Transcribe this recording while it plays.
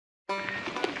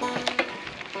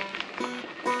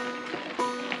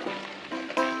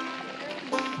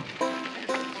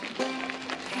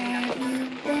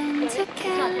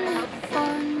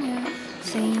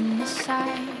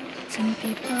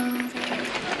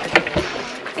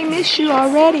miss you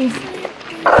already.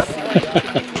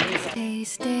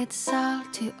 Tasted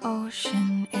salty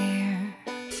ocean air.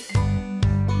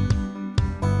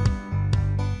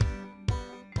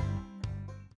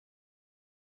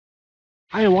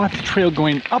 Hiawatha Trail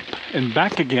going up and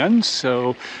back again,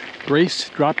 so Grace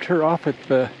dropped her off at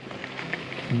the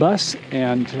bus,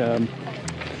 and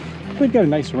they've got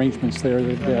nice arrangements there.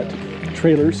 They've got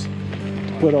trailers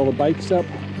to put all the bikes up.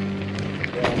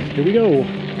 Here we go,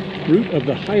 route of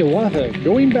the Hiawatha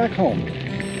going back home.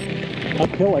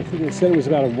 Uphill, I think they said it was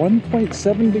about a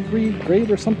 1.7 degree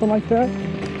grade or something like that.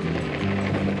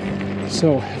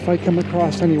 So if I come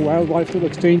across any wildlife that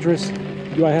looks dangerous,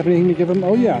 do I have anything to give them?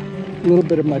 Oh yeah, a little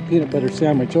bit of my peanut butter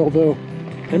sandwich, although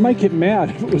they might get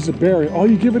mad if it was a berry. All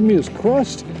you're giving me is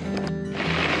crust.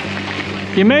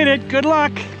 You made it, good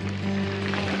luck.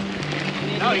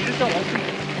 No, you just don't want to.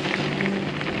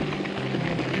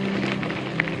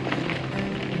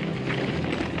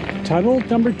 Tunnel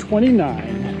number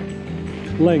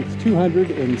 29, length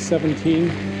 217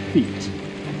 feet.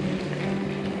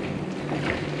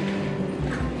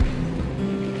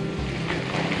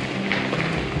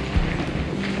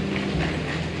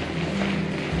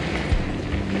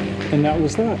 And that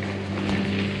was that.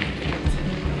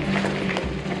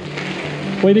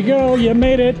 Way to go, you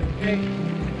made it.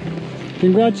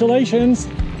 Congratulations.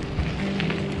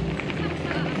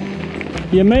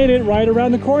 You made it right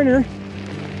around the corner.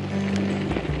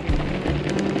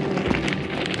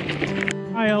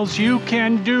 Miles, you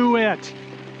can do it.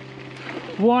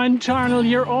 One tunnel,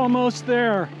 you're almost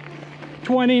there.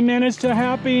 20 minutes to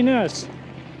happiness.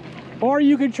 Or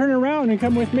you could turn around and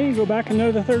come with me, go back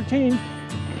another 13.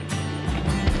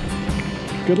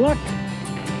 Good luck.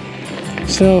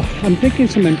 So I'm thinking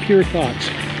some impure thoughts.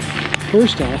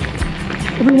 First off,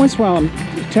 every once in a while I'm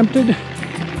tempted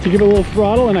to give it a little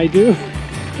throttle, and I do.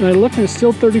 And I look and it's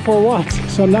still 34 watts.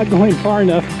 So I'm not going far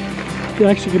enough to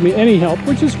actually give me any help,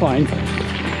 which is fine.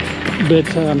 But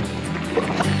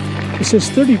it says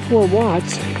 34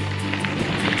 watts.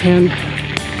 And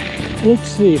let's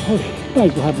see, I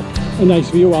might have a nice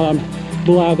view while I'm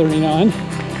blathering on.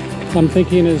 I'm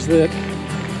thinking is that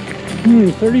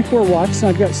 34 watts, and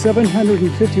I've got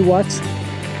 750 watts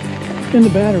in the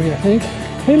battery, I think.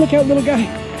 Hey, look out, little guy.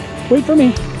 Wait for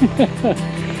me.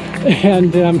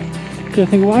 And I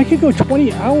think, well, I could go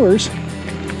 20 hours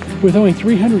with only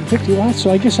 350 watts,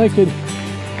 so I guess I could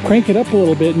crank it up a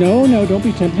little bit. No, no, don't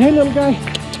be tempted. Hey, little guy.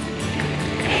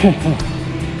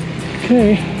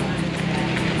 Okay.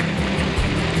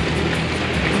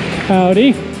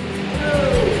 Howdy.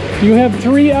 You have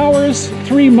 3 hours,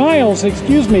 3 miles,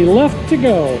 excuse me, left to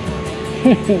go.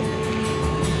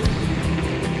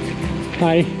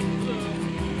 Hi.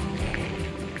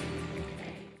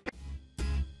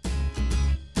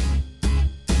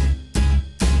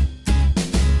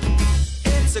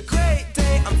 It's a great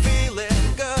day, I'm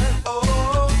feeling good.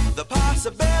 Oh, the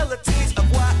possibilities of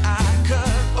what I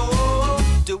could, oh,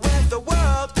 do with the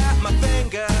world at my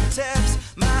fingertips.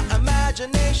 My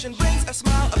imagination brings a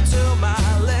smile up to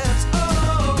my lips.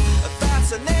 Oh,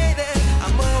 fascinated,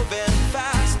 I'm moving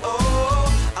fast. Oh,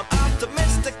 I'm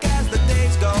optimistic as the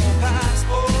days go past.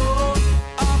 Oh,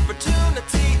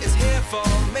 opportunity is here for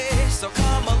me, so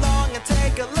come along and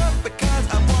take a look, because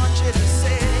I want you to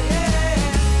see.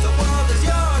 The world is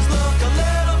yours, look a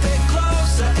little bit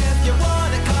closer. If you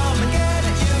want it, come and get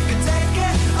it. You can take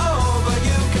it over,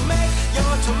 you can make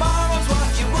your tomorrows what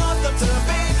you want them to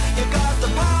be. You got the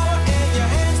power in your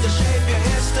hands to shape your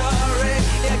history.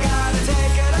 You gotta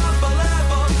take it up a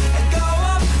level and go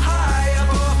up higher.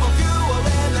 Put more fuel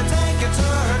in the tank and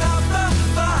turn up the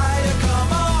fire.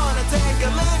 Come on and take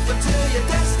a leap into your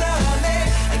destiny.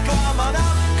 And come on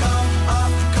up,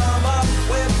 come up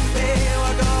with me.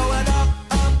 We're going up,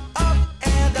 up, up,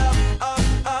 and up, up,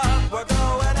 up. We're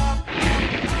going up.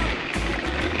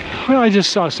 Well, I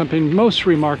just saw something most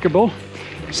remarkable.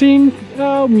 Seen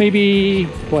maybe,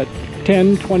 what,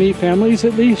 10, 20 families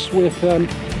at least with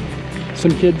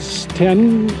some kids,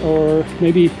 10 or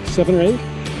maybe 7 or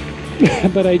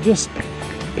 8. But I just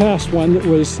passed one that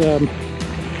was, I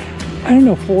don't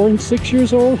know, 4 and 6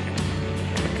 years old.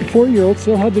 The 4-year-old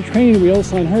still had the training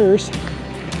wheels on hers,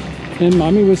 and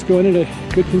mommy was going at a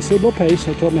good considerable pace.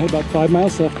 I told them they had about 5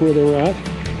 miles left where they were at.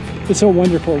 It's so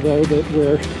wonderful though that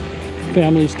where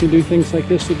families can do things like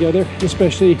this together,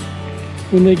 especially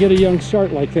when they get a young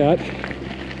start like that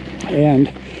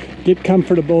and get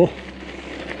comfortable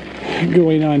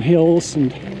going on hills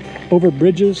and over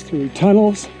bridges, through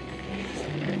tunnels.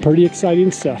 Pretty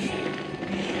exciting stuff.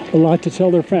 A lot to tell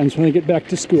their friends when they get back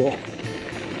to school.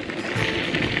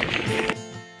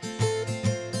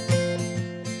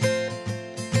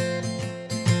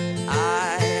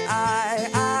 I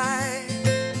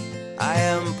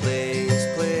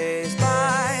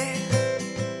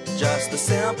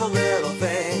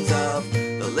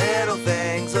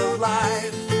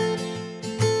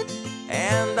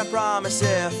promise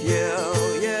if you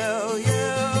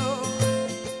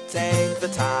take the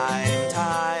time,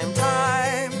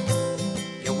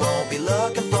 you won't be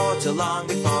looking for too long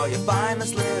before you find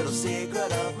this little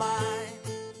secret of mine.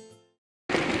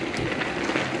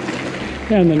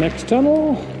 And the next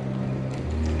tunnel.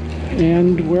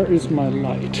 And where is my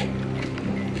light?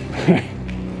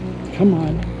 Come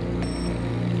on.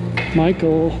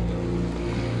 Michael.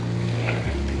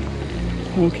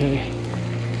 Okay.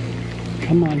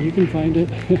 Come on, you can find it.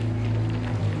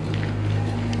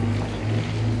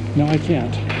 No, I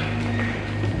can't.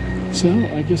 So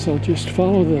I guess I'll just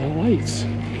follow the lights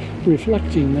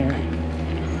reflecting there.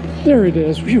 There it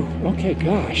is. Phew. Okay,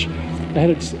 gosh. I had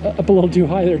it up a little too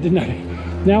high there, didn't I?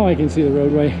 Now I can see the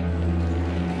roadway.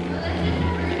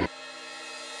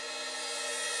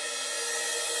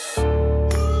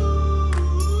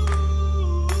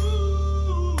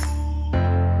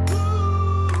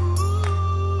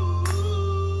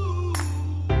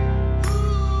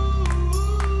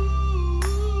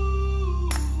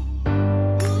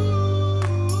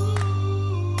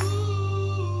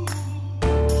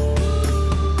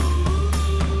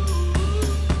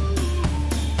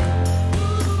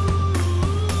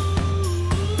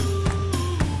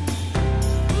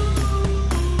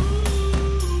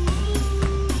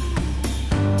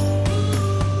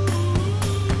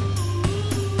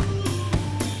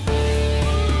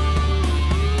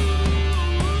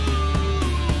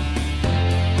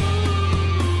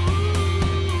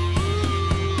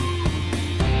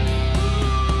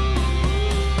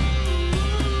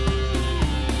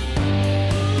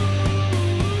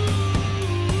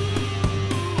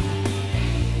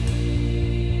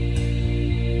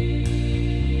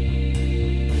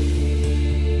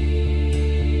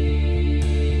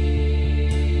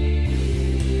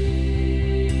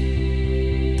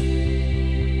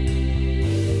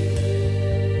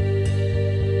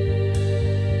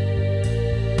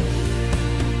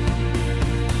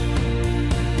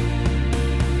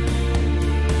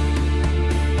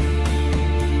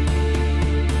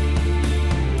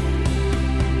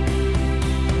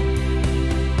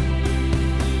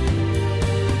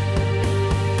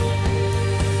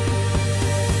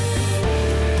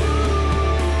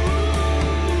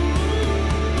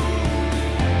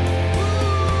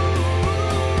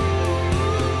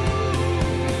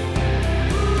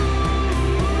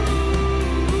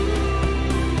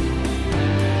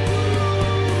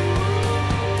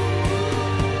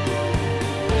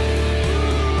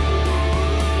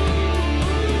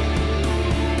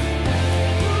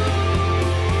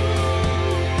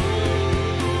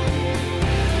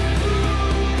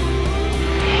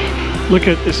 Look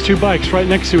at, it's two bikes right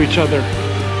next to each other.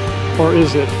 Or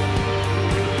is it?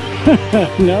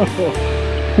 No.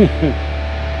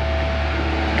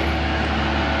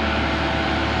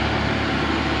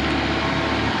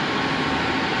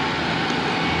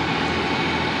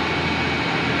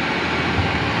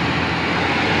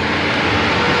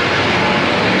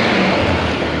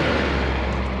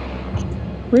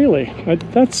 Really?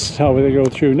 That's how they go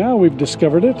through. Now we've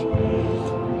discovered it.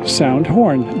 Sound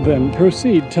horn, then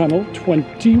proceed. Tunnel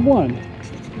 21.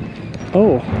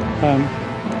 Oh,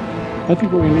 I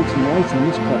think we're going to need some lights on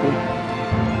this puppy.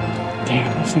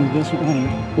 Damn, this thing doesn't want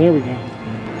to. There we go.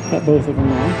 Got both of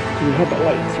them on. How about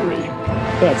light 3?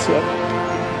 That's it.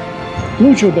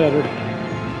 Mucho better.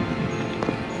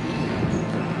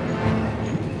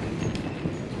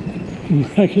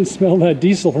 I can smell that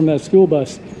diesel from that school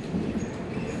bus.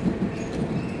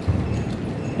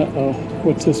 Uh-oh,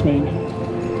 what's this mean?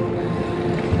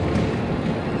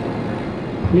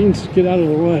 It means get out of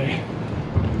the way.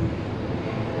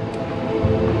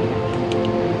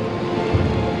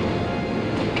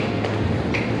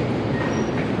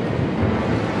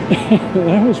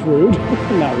 That was rude.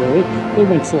 Not really. They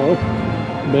went slow.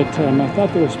 But I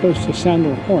thought they were supposed to sound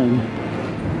their horn.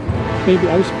 Maybe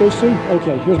I was supposed to?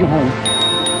 Okay, here's my horn.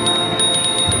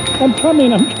 I'm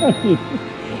coming.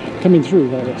 Coming through,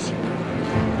 that is.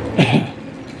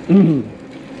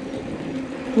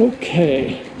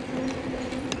 Okay.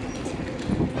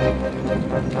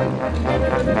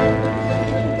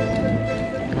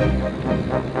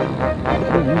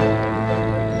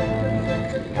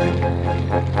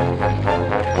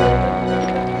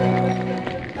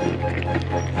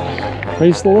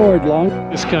 Praise the Lord, long.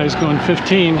 This guy's going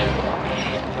 15,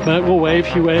 but we'll wave.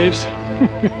 He waves.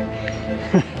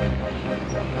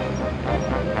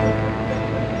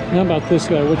 How about this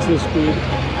guy? What's his speed?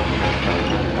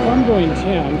 I'm going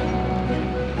 10.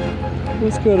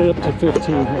 Let's go up to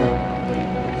 15 here.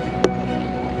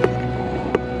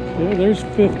 Yeah, there's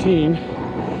 15.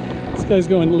 This guy's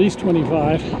going at least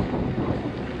 25.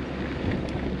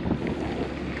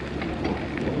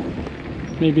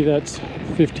 Maybe that's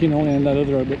 15 only on that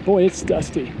other road, but boy, it's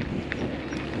dusty.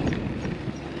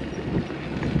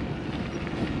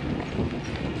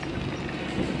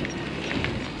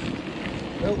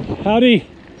 Howdy.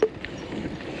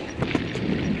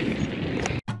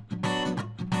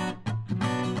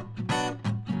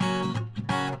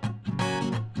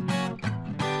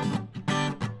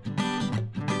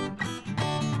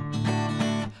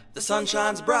 The sun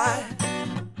shines bright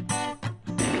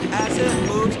as it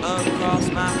moves across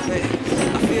my face.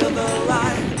 I feel the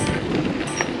light.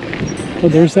 Oh,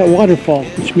 there's that waterfall,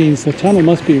 which means the tunnel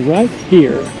must be right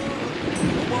here.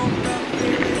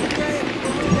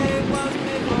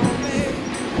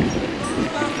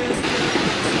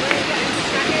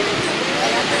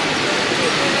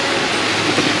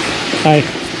 Hi.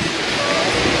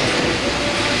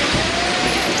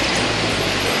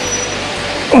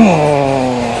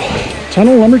 Oh,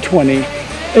 tunnel number 20,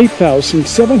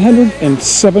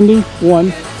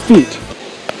 8,771 feet.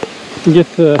 Get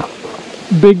the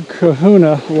big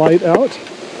kahuna light out.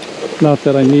 Not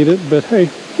that I need it, but hey,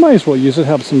 might as well use it,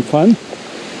 have some fun.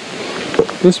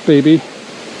 This baby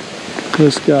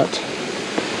has got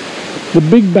the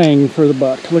big bang for the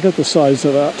buck. Look at the size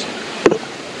of that.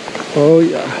 Oh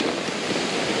yeah.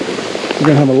 We're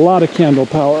gonna have a lot of candle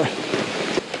power.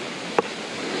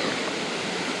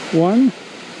 1,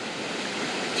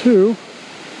 2,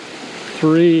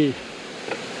 3.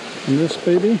 And this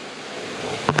baby.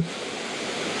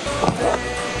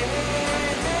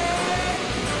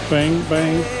 Bang,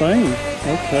 bang, bang.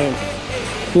 Okay.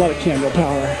 A lot of candle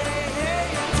power.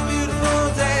 It's a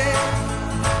beautiful day.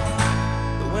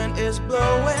 The wind is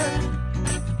blowing.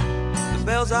 The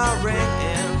bells are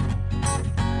ringing.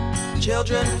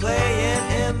 Children playing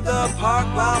in the park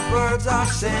while birds are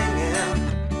singing.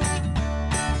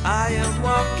 I am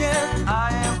walking,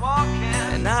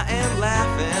 and I am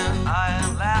laughing,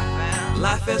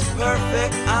 Life is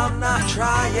perfect, I'm not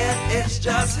trying, it's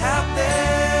just happening.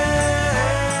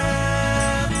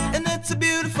 And it's a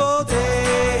beautiful day.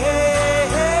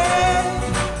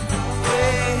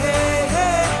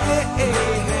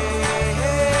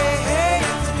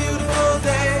 It's a beautiful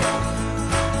day.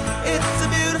 It's a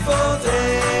beautiful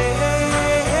day.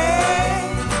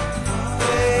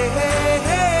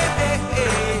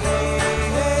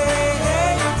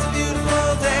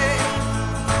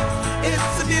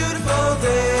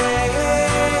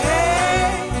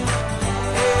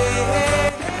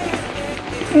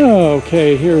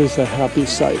 Okay, here is a happy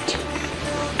sight.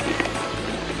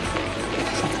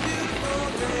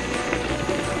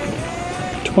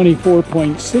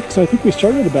 .26. I think we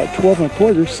started about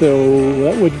 12.25, so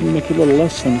that would make it a little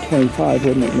less than 25,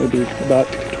 wouldn't it? Maybe about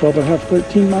 12.5,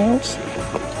 13 miles.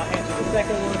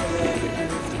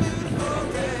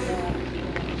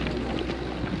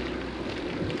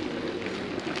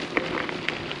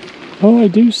 Oh, I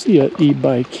do see an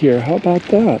e-bike here. How about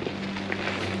that?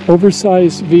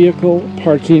 Oversized vehicle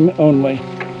parking only.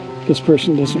 This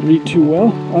person doesn't read too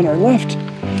well on our left.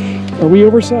 Are we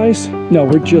oversized? No,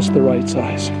 we're just the right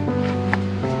size.